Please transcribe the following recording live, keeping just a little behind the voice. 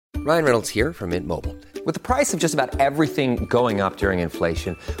Ryan Reynolds here from Mint Mobile. With the price of just about everything going up during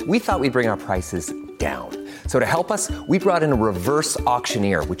inflation, we thought we'd bring our prices down. So to help us, we brought in a reverse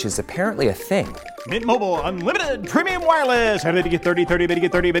auctioneer, which is apparently a thing. Mint Mobile Unlimited Premium Wireless. How to get 30, 30, bit to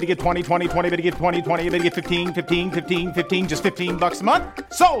get 30, bit to get 20, 20, 20, bit to get 20, 20, bit to get 15, 15, 15, 15, just $15 a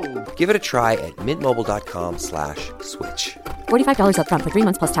month? Sold! Give it a try at mintmobile.com/switch. $45 up front for 3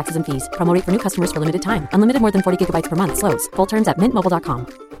 months plus taxes and fees. Promo rate for new customers for limited time. Unlimited more than 40 gigabytes per month. Slows full terms at mintmobile.com.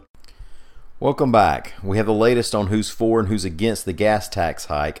 Welcome back. We have the latest on who's for and who's against the gas tax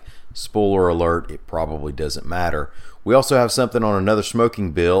hike. Spoiler alert, it probably doesn't matter. We also have something on another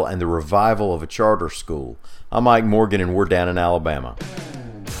smoking bill and the revival of a charter school. I'm Mike Morgan and we're down in Alabama.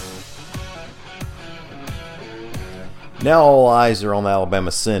 Now all eyes are on the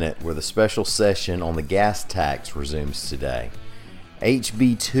Alabama Senate, where the special session on the gas tax resumes today.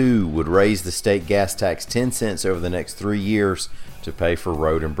 HB 2 would raise the state gas tax 10 cents over the next 3 years to pay for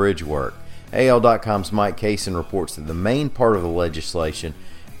road and bridge work. AL.com's Mike Kaysen reports that the main part of the legislation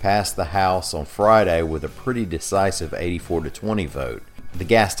passed the House on Friday with a pretty decisive 84-20 vote. The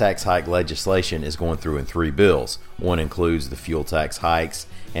gas tax hike legislation is going through in 3 bills. One includes the fuel tax hikes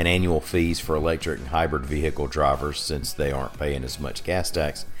and annual fees for electric and hybrid vehicle drivers since they aren't paying as much gas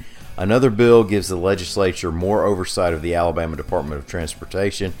tax. Another bill gives the legislature more oversight of the Alabama Department of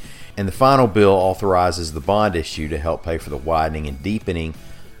Transportation, and the final bill authorizes the bond issue to help pay for the widening and deepening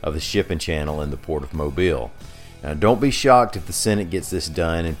of the shipping channel in the Port of Mobile. Now, don't be shocked if the Senate gets this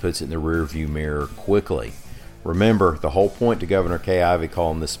done and puts it in the rearview mirror quickly. Remember, the whole point to Governor Kay Ivey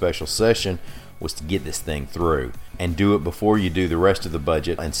calling this special session was to get this thing through and do it before you do the rest of the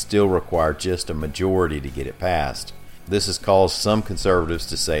budget and still require just a majority to get it passed. This has caused some conservatives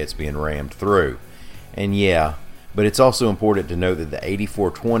to say it's being rammed through. And yeah, but it's also important to note that the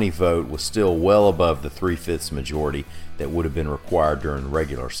 84-20 vote was still well above the 3/5 majority that would have been required during the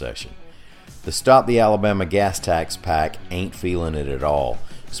regular session. The Stop the Alabama Gas Tax PAC ain't feeling it at all.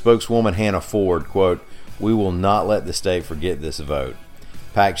 Spokeswoman Hannah Ford, quote, "We will not let the state forget this vote."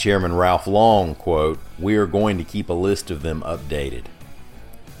 PAC Chairman Ralph Long, quote, "We are going to keep a list of them updated,"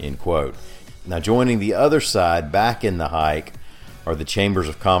 end quote. Now joining the other side back in the hike are the chambers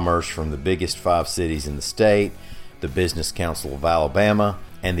of commerce from the biggest 5 cities in the state, the Business Council of Alabama,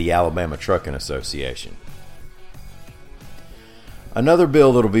 and the Alabama Trucking Association. Another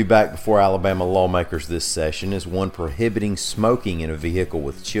bill that will be back before Alabama lawmakers this session is one prohibiting smoking in a vehicle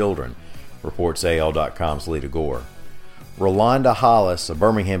with children, reports AL.com's Lita Gore. Rolanda Hollis, a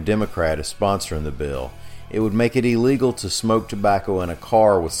Birmingham Democrat, is sponsoring the bill. It would make it illegal to smoke tobacco in a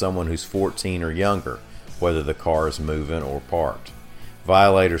car with someone who's 14 or younger, whether the car is moving or parked.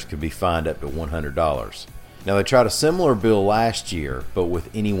 Violators could be fined up to $100. Now, they tried a similar bill last year, but with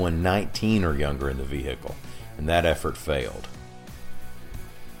anyone 19 or younger in the vehicle, and that effort failed.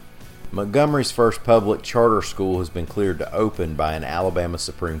 Montgomery's first public charter school has been cleared to open by an Alabama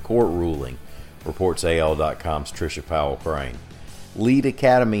Supreme Court ruling, reports AL.com's Tricia Powell-Crane. Lead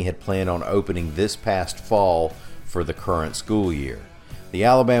Academy had planned on opening this past fall for the current school year. The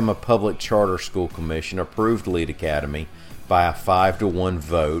Alabama Public Charter School Commission approved Lead Academy by a 5-1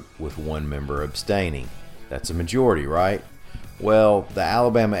 vote with one member abstaining. That's a majority, right? Well, the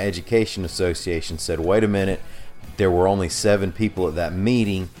Alabama Education Association said, wait a minute, there were only 7 people at that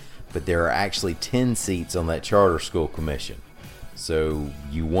meeting, but there are actually 10 seats on that charter school commission. So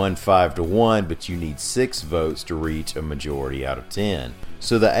you won 5-1, but you need 6 votes to reach a majority out of 10.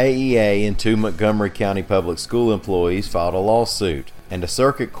 So the AEA and 2 Montgomery County public school employees filed a lawsuit, and a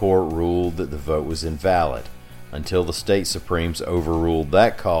circuit court ruled that the vote was invalid until the state Supremes overruled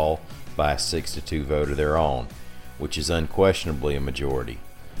that call by a 6-2 vote of their own, which is unquestionably a majority.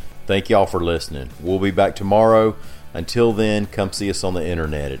 Thank y'all for listening. We'll be back tomorrow. Until then, come see us on the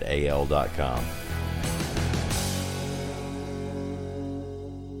internet at al.com.